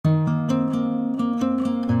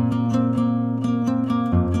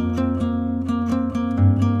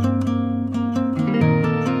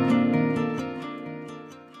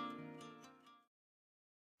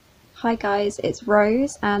Hi guys, it's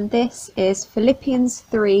Rose, and this is Philippians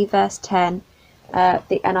 3 verse 10,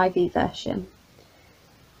 the NIV version.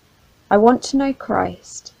 I want to know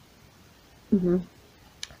Christ, to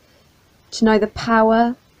know the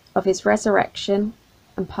power of his resurrection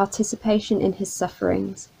and participation in his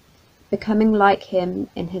sufferings, becoming like him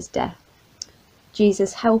in his death.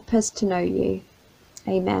 Jesus, help us to know you.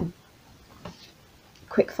 Amen.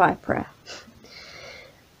 Quick fire prayer.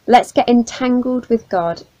 Let's get entangled with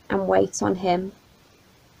God and wait on him.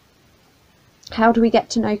 How do we get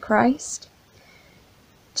to know Christ?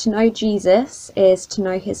 To know Jesus is to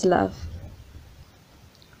know his love.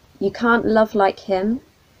 You can't love like him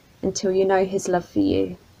until you know his love for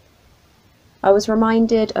you. I was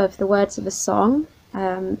reminded of the words of a song,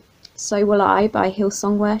 So Will I by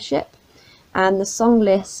Hillsong Worship, and the song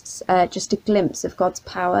lists just a glimpse of God's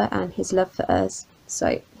power and his love for us.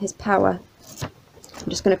 So his power, I'm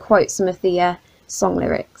just going to quote some of the song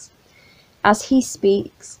lyrics. As he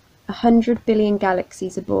speaks, 100 billion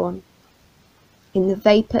galaxies are born. In the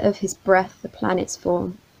vapour of his breath the planets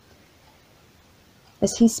form.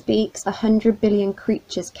 As he speaks, 100 billion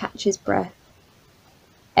creatures catch his breath.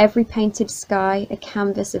 Every painted sky a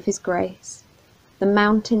canvas of his grace. The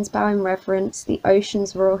mountains bow in reverence, the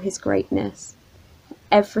oceans roar his greatness.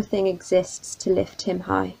 Everything exists to lift him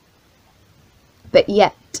high. But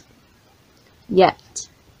yet,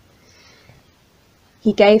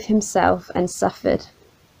 he gave himself and suffered.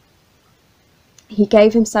 He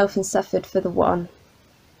gave himself and suffered for the one,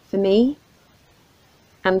 for me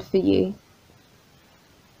and for you.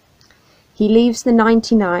 He leaves the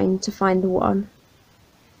 99 to find the one.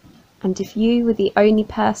 And if you were the only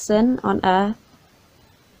person on earth,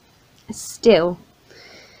 still,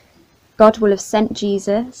 God will have sent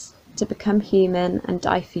Jesus to become human and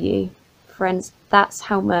die for you. Friends, that's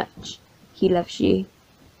how much he loves you.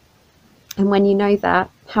 And when you know that,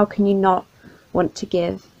 how can you not want to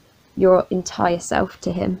give your entire self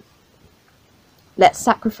to him? Let's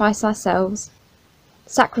sacrifice ourselves,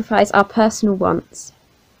 sacrifice our personal wants,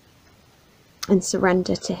 and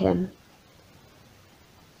surrender to him.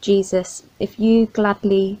 Jesus, if you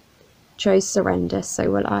gladly chose surrender,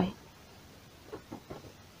 so will I.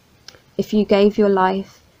 If you gave your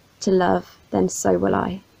life to love, then so will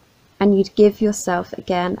I. And you'd give yourself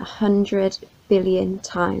again 100 billion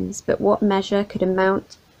times, but what measure could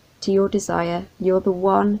amount to your desire? You're the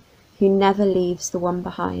one who never leaves the one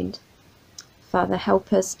behind. Father,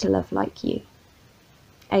 help us to love like you.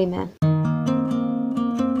 Amen.